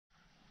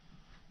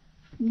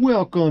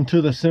Welcome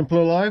to the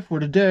simpler life, where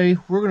today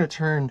we're going to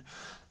turn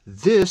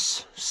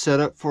this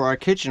setup for our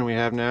kitchen we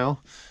have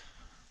now,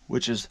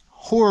 which is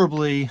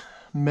horribly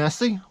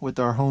messy with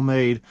our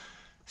homemade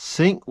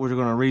sink. We're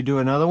going to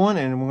redo another one,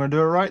 and we're going to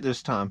do it right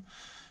this time.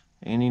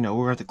 And you know,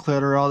 we're going to have to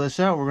clutter all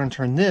this out. We're going to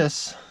turn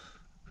this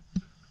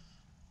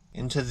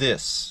into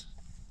this.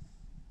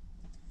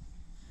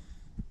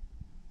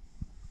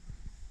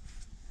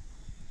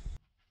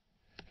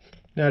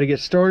 Now to get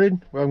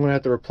started, well, I'm going to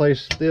have to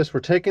replace this. We're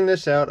taking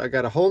this out. I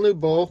got a whole new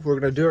bowl. We're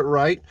going to do it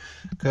right,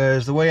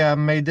 because the way I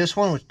made this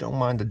one, which don't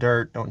mind the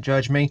dirt, don't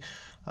judge me,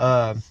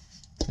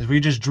 is we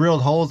just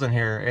drilled holes in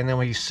here, and then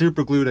we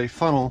super glued a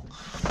funnel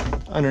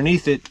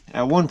underneath it.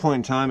 At one point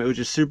in time, it was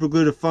just super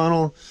glued a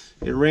funnel.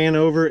 It ran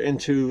over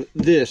into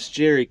this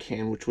jerry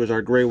can, which was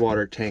our gray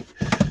water tank.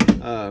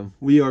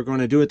 We are going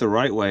to do it the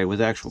right way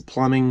with actual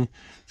plumbing.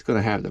 It's going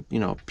to have the,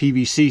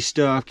 PVC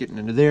stuff getting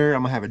into there.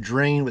 I'm going to have a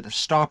drain with a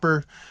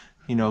stopper.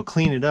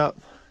 Clean it up.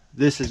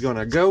 This is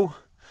gonna go.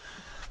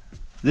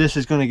 This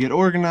is gonna get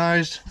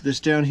organized. This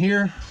down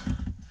here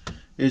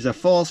is a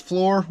false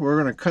floor. We're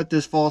gonna cut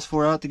this false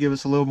floor out to give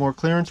us a little more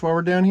clearance while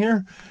we're down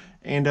here.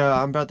 And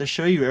I'm about to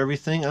show you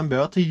everything I'm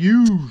about to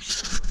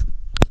use.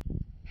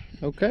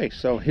 Okay,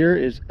 so here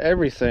is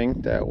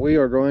everything that we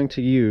are going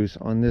to use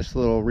on this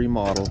little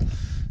remodel.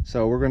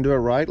 So we're gonna do it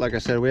right. Like I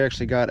said, we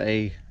actually got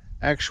a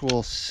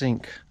actual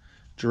sink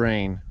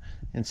drain,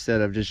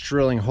 instead of just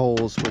drilling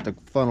holes with a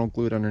funnel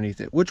glued underneath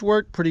it, which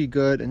worked pretty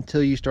good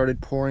until you started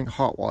pouring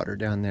hot water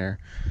down there.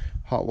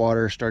 Hot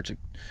water starts, I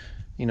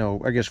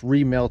guess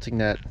remelting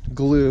that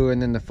glue,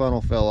 and then the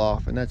funnel fell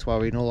off, and that's why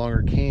we no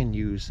longer can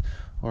use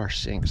our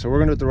sink. So we're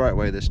gonna do it the right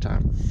way this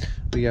time.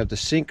 We have the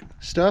sink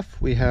stuff.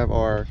 We have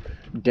our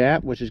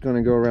DAP, which is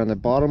gonna go around the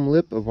bottom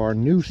lip of our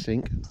new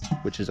sink,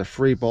 which is a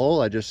free bowl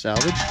I just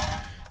salvaged.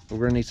 We're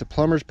gonna need some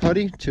plumber's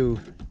putty to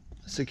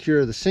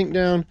secure the sink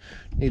down.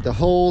 Need the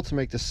hole to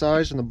make the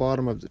size on the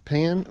bottom of the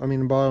pan,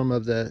 the bottom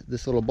of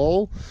this little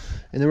bowl.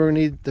 And then we're gonna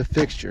need the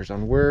fixtures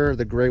on where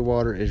the gray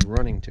water is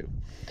running to,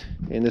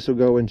 and this will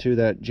go into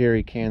that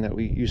jerry can that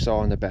you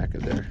saw in the back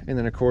of there. And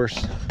then of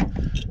course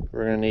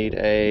we're gonna need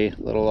a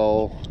little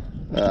old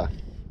a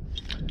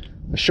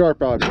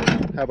sharp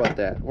object. How about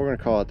that? We're gonna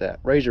call it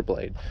that, razor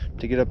blade,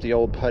 to get up the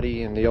old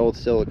putty and the old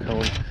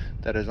silicone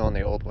that is on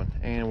the old one.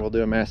 And we'll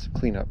do a massive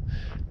cleanup.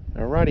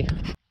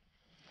 Alrighty.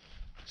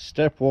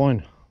 Step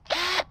one,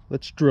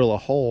 let's drill a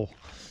hole.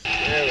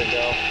 There we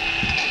go.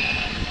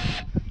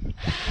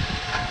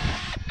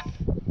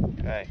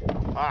 Okay.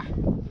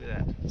 Look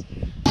at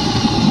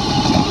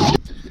that.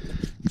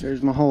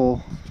 There's my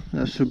hole.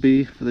 That should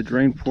be for the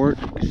drain port.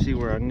 You can see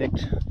where I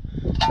nicked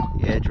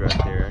the edge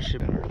right there. I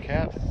should have our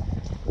cap,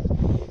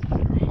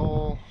 our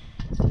hole.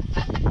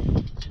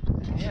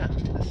 Yeah,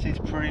 this seat's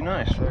pretty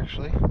nice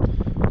actually.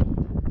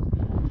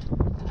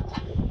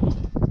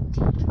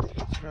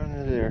 It's right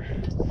under there.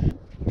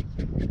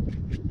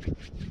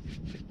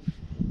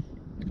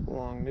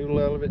 Long noodle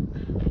out of it.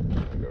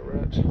 Go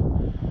right here.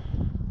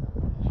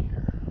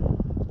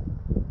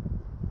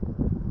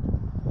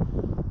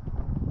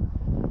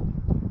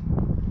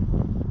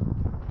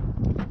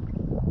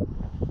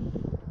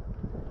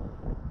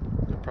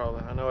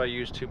 I know I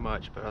used too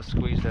much, but I'll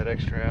squeeze that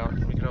extra out.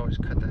 We can always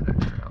cut that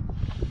extra out.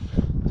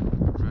 So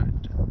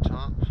right to the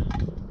top.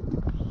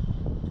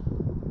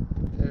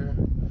 There.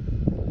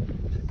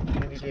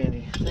 Handy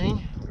dandy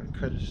thing. We're gonna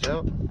cut this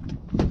out.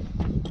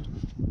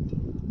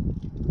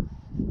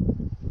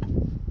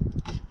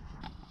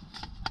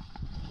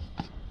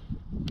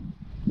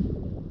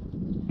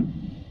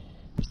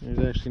 There's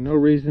actually no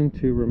reason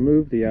to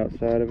remove the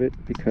outside of it,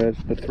 because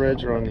the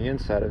threads are on the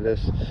inside of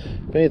this.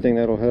 If anything,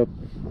 that'll help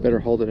better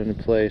hold it into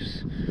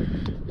place.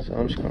 So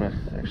I'm just gonna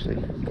actually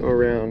go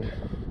around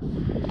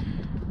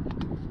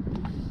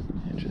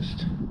and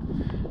just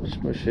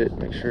smush it,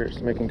 make sure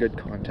it's making good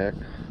contact.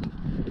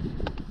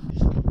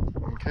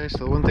 Okay,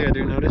 so one thing I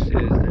do notice is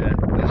that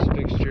this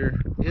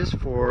fixture is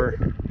for,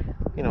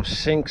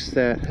 sinks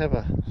that have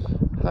a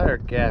higher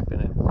gap in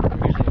it.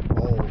 I'm using a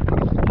bowl to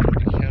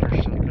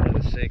countersink under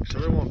the sink, so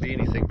there won't be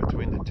anything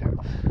between the two.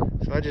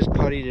 So I just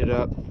puttied it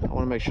up. I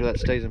want to make sure that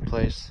stays in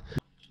place.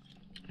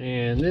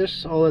 And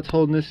this, all that's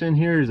holding this in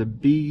here is a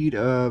bead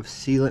of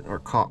sealant or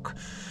caulk.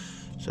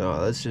 So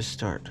let's just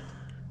start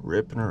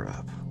ripping her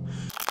up.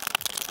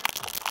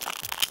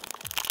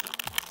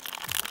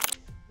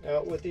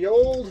 Out with the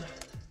old,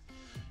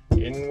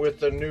 in with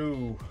the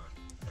new.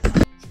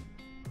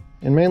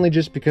 And mainly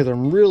just because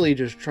I'm really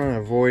just trying to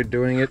avoid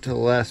doing it till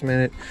the last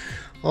minute.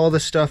 All the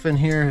stuff in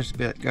here has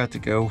got to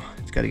go.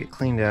 It's got to get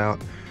cleaned out.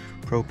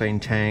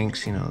 Propane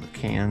tanks, the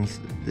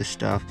cans, this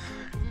stuff.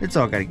 It's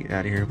all got to get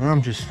out of here, but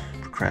I'm just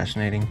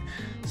procrastinating.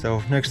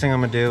 So next thing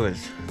I'm gonna do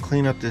is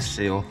clean up this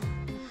seal.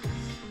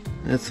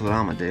 That's what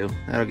I'm gonna do.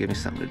 That'll give me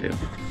something to do.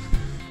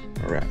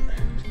 All right,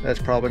 that's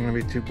probably gonna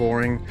be too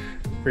boring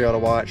for y'all to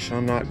watch, so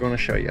I'm not gonna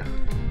show you.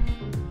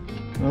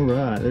 All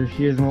right, there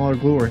she is in all her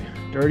glory,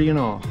 dirty and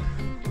all.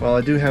 While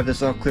I do have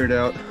this all cleared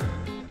out,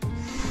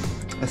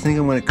 I think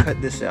I'm gonna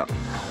cut this out,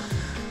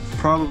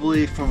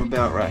 probably from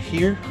about right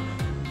here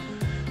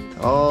to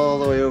all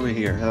the way over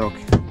here. That'll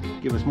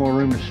give us more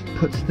room to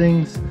put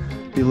things,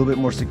 be a little bit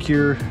more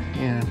secure,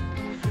 and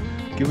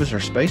give us our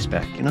space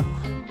back, you know?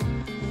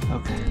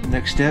 Okay,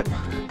 next step,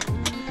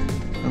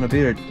 gonna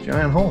be a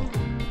giant hole.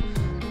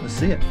 Let's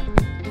see it.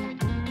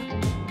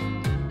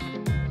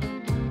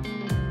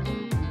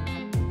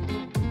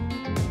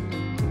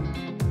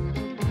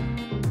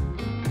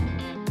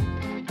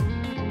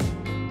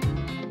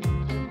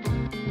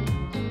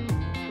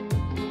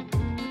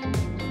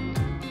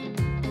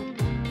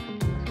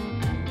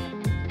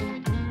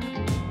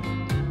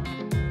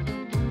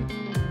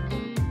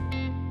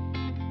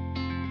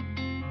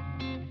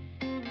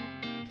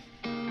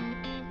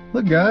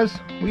 Look guys,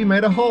 we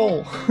made a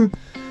hole.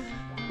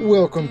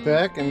 Welcome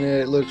back, and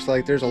it looks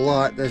like there's a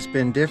lot that's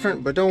been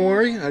different, but don't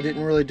worry, I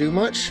didn't really do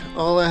much.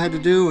 All I had to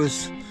do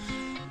was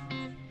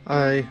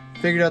I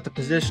figured out the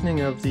positioning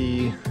of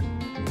the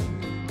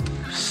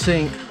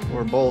sink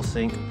or bowl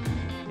sink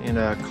and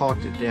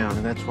caulked it down,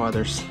 and that's why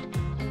there's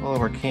all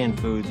of our canned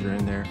foods are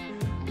in there.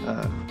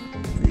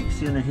 You can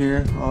see under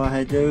here, all I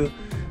had to do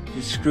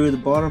is screw the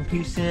bottom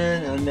piece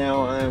in, and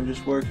now I'm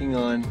just working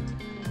on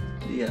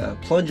the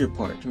plunger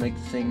part to make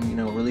the thing, you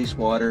know, release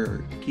water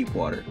or keep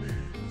water.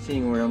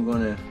 Seeing where I'm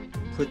going to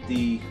put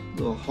the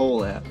little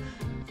hole at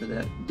for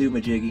that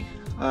doomajiggy.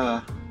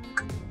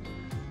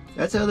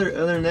 That's other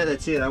than that,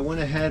 that's it. I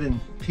went ahead and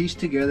pieced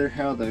together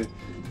how the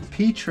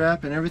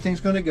P-trap and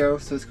everything's going to go.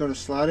 So it's going to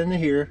slide into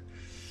here,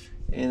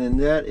 and then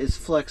that is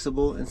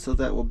flexible, and so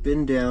that will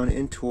bend down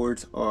in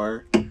towards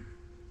our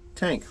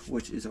tank,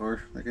 which is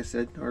our, like I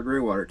said, our gray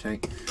water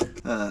tank.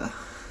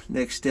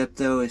 Next step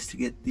though is to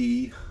get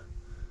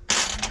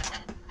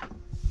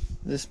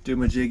this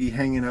doomajiggy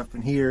hanging up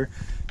in here,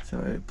 so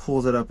it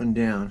pulls it up and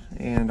down.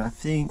 And I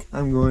think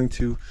I'm going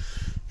to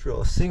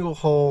drill a single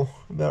hole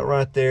about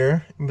right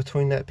there in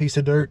between that piece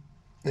of dirt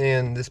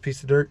and this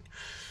piece of dirt.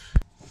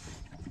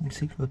 You can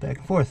see, go back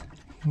and forth.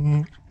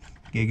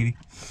 Giggity.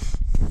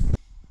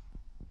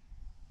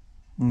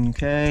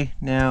 Okay,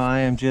 now I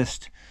am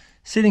just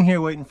sitting here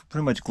waiting for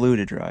pretty much glue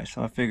to dry,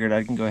 so I figured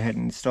I can go ahead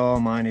and install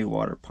my new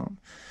water pump.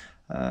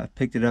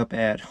 Picked it up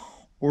at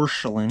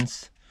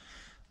Orscheln's.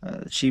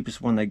 The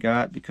cheapest one they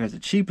got, because the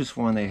cheapest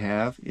one they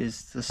have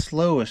is the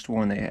slowest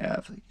one they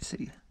have. You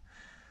see,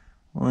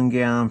 1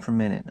 gallon per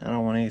minute. I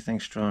don't want anything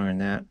stronger than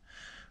that.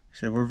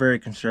 So we're very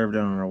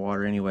conservative on our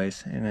water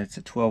anyways, and it's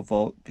a 12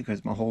 volt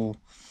because my whole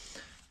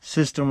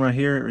system right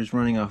here is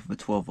running off of a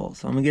 12 volt.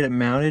 So I'm gonna get it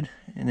mounted,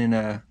 and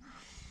then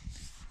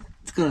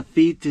it's gonna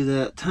feed through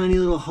that tiny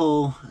little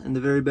hole in the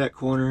very back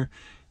corner,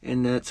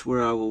 and that's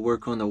where I will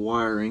work on the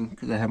wiring,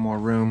 because I have more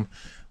room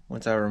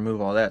once I remove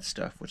all that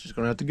stuff, which is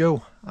gonna have to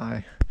go.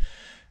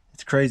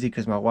 It's crazy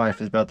because my wife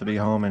is about to be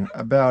home in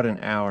about an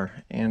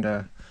hour,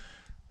 and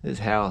this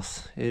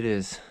house, it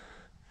is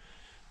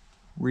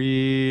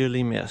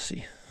really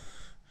messy.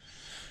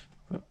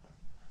 But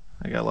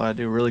I got a lot to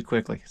do really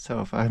quickly, so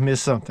if I miss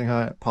something,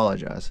 I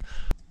apologize.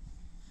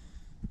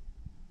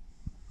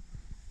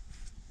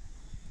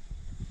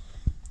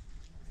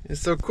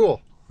 It's so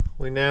cool.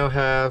 We now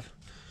have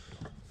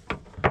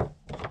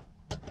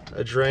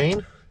a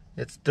drain.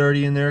 It's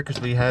dirty in there because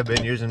we have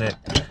been using it.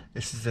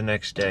 This is the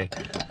next day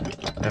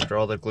after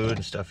all the glue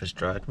and stuff is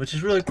dried, which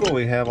is really cool.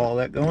 We have all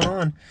that going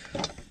on.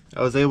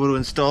 I was able to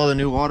install the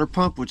new water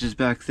pump, which is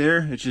back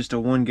there. It's just a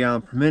 1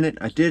 gallon per minute.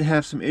 I did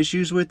have some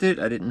issues with it.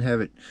 I didn't have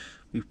it.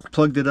 We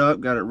plugged it up,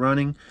 got it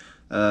running.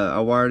 I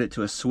wired it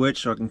to a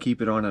switch so I can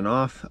keep it on and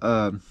off.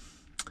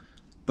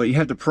 But you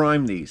have to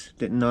prime these.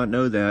 Did not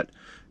know that.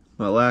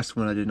 My last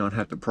one, I did not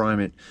have to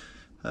prime it.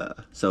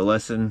 So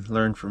lesson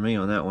learned for me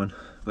on that one.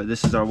 But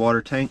this is our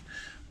water tank.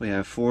 We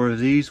have 4 of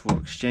these. We'll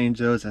exchange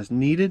those as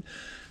needed.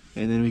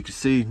 And then we can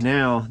see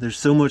now there's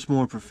so much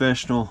more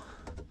professional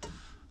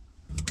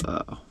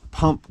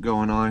pump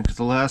going on, because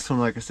the last one,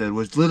 like I said,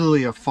 was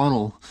literally a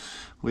funnel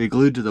we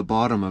glued to the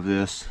bottom of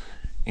this,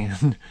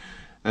 and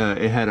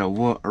it had a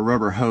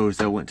rubber hose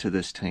that went to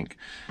this tank,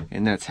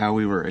 and that's how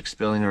we were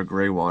expelling our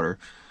gray water.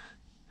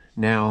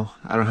 Now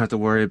I don't have to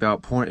worry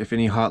about if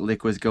any hot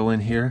liquids go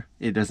in here,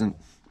 it doesn't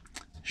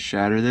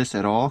shatter this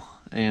at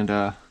all,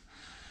 and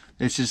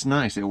it's just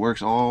nice. It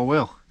works all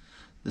well.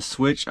 The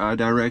switch I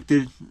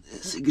directed,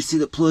 so you can see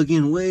the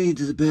plug-in way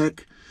to the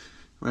back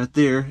right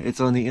there. It's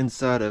on the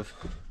inside of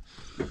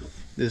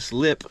this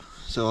lip,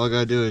 so all I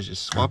gotta do is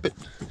just swap it,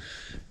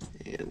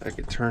 and I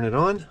can turn it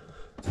on,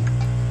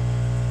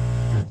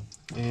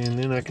 and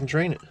then I can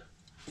drain it,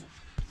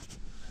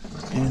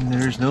 and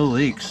there's no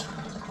leaks.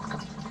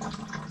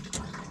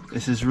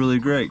 This is really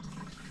great.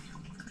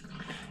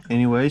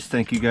 Anyways,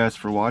 thank you guys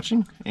for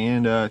watching,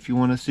 and if you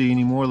want to see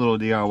any more little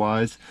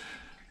DIYs,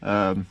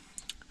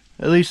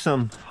 at least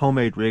some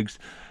homemade rigs,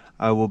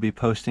 I will be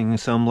posting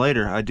some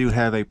later. I do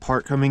have a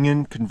part coming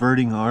in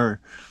converting our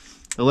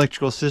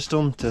electrical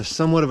system to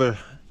somewhat of a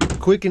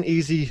quick and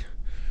easy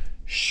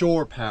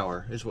shore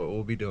power is what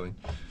we'll be doing.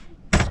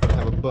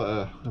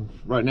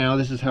 Right now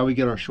this is how we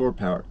get our shore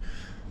power.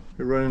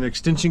 We run an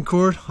extension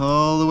cord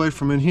all the way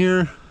from in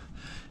here,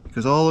 it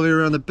goes all the way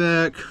around the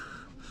back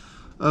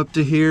up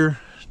to here,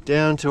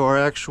 down to our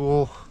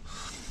actual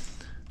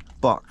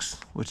box,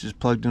 which is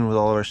plugged in with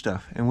all of our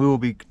stuff, and we will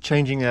be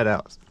changing that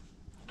out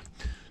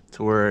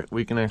to where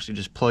we can actually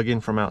just plug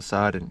in from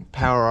outside and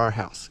power our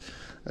house.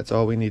 That's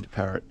all we need to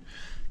power it.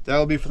 That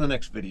will be for the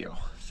next video.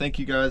 Thank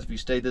you guys if you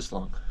stayed this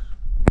long.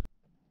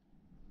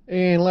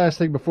 And last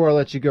thing before I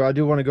let you go, I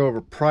do want to go over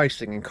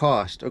pricing and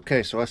cost.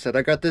 Okay, so I said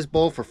I got this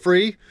bowl for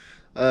free.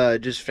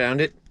 Just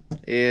found it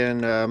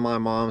in my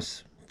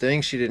mom's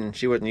thing. She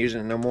wasn't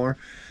using it no more.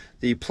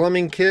 The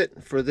plumbing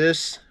kit for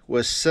this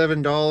was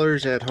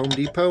 $7 at Home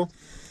Depot.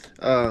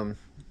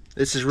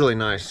 This is really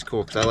nice. It's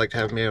cool because I like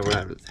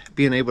to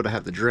being able to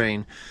have the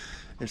drain.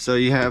 And so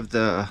you have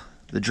the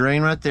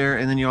drain right there,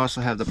 and then you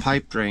also have the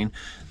pipe drain.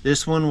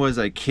 This one was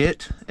a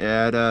kit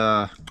at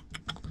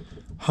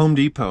Home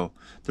Depot.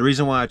 The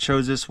reason why I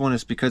chose this one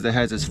is because it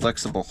has its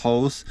flexible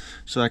hose,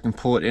 so I can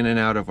pull it in and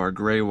out of our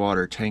gray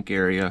water tank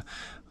area.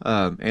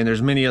 And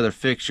there's many other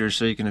fixtures,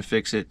 so you can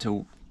affix it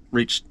to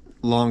reach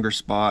longer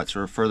spots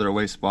or further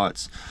away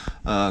spots.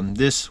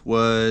 This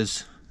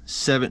was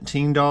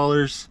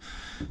 $17,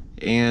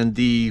 and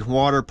the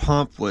water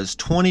pump was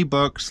 20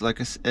 bucks, like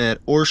I said,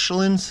 at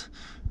Orscheln's.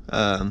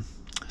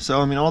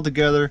 So I mean, all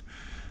together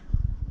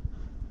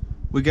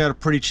we got a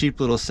pretty cheap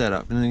little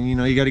setup. And then, you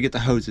know, you got to get the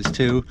hoses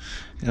too,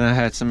 and I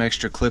had some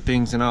extra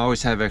clippings, and I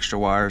always have extra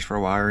wires for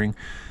wiring.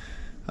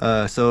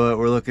 So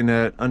we're looking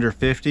at under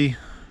 50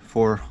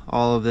 for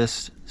all of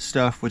this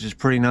stuff, which is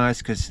pretty nice,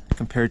 because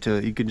compared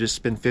to, you could just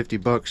spend 50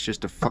 bucks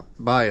just to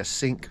buy a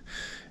sink,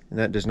 and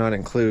that does not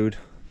include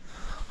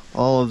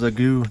all of the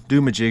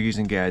doomajiggies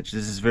and gadgets.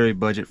 This is very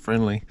budget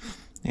friendly,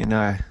 and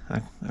I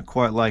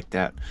quite like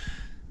that.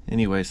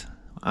 Anyways,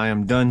 I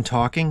am done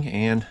talking,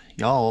 and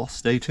y'all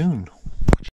stay tuned.